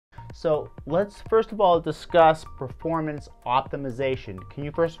So let's first of all discuss performance optimization. Can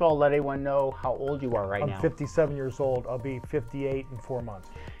you first of all let everyone know how old you are right now? I'm 57 years old. I'll be 58 in 4 months.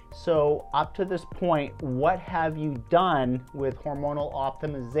 So up to this point, what have you done with hormonal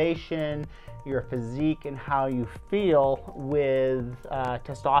optimization, your physique, and how you feel with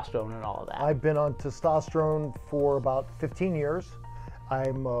testosterone and all of that? I've been on testosterone for about 15 years.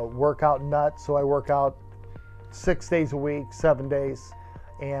 I'm a workout nut, so I work out 6 days a week, 7 days.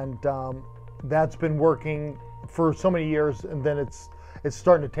 And that's been working for so many years, and then it's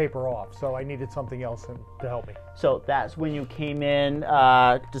starting to taper off. So I needed something else to help me. So that's when you came in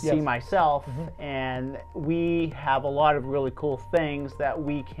to see Yes. myself, and we have a lot of really cool things that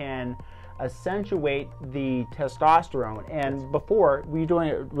we can accentuate the testosterone. And before, were you doing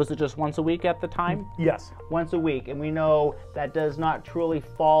it, was it just once a week at the time? Yes. Once a week, and we know that does not truly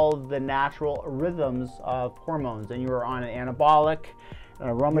follow the natural rhythms of hormones, and you were on an anabolic, an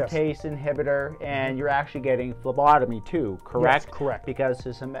aromatase inhibitor, and you're actually getting phlebotomy too, correct? Yes, correct. Because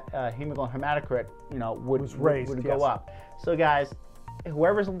his hemoglobin hematocrit, would go up. So guys,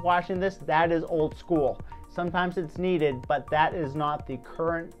 whoever's watching this, that is old school. Sometimes it's needed, but that is not the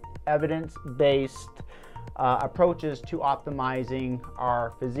current evidence-based approaches to optimizing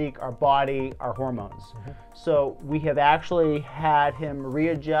our physique, our body, our hormones. So we have actually had him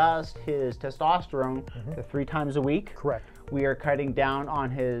readjust his testosterone to 3 times a week. Correct. We are cutting down on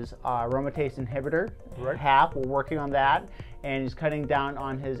his aromatase inhibitor, Right. half, we're working on that, and he's cutting down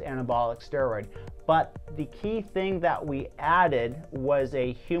on his anabolic steroid. But the key thing that we added was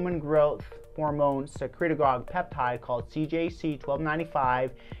a human growth hormone secretagogue peptide called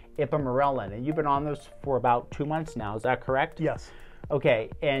CJC-1295 Ipamorelin, and you've been on this for about 2 months now, is that correct? Yes. Okay,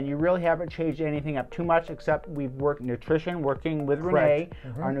 and you really haven't changed anything up too much, except we've worked nutrition, working with Renee,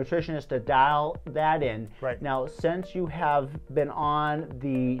 our nutritionist, to dial that in. Right. Now, since you have been on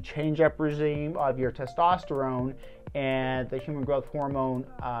the change-up regime of your testosterone and the human growth hormone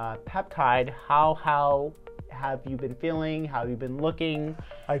peptide, how have you been feeling? How have you been looking?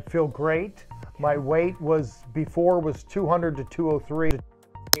 I feel great. My weight was 200 to 203.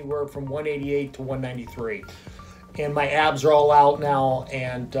 Anywhere from 188 to 193. And my abs are all out now,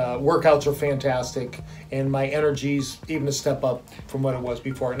 and workouts are fantastic, and my energy's even a step up from what it was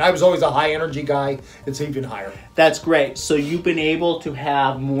before. And I was always a high energy guy. It's even higher. That's great. So you've been able to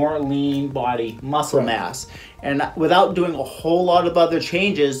have more lean body muscle mass, and without doing a whole lot of other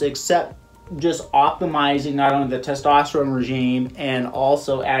changes except just optimizing not only the testosterone regime and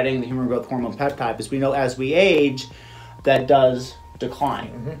also adding the human growth hormone peptide, because we know as we age, that does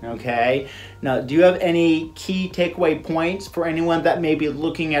decline. Okay, now do you have any key takeaway points for anyone that may be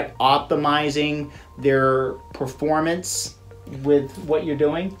looking at optimizing their performance with what you're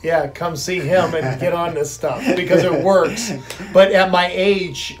doing? Yeah, come see him and get on this stuff because it works. But at my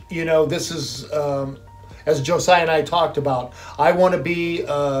age, this is as Josiah and I talked about, I want to be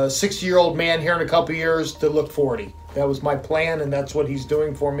a 60-year-old man here in a couple years to look 40. That was my plan, and that's what he's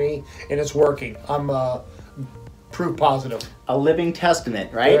doing for me, and it's working. I'm proof positive. A living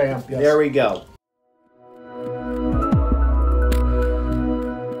testament, right? There I am, yes. There we go.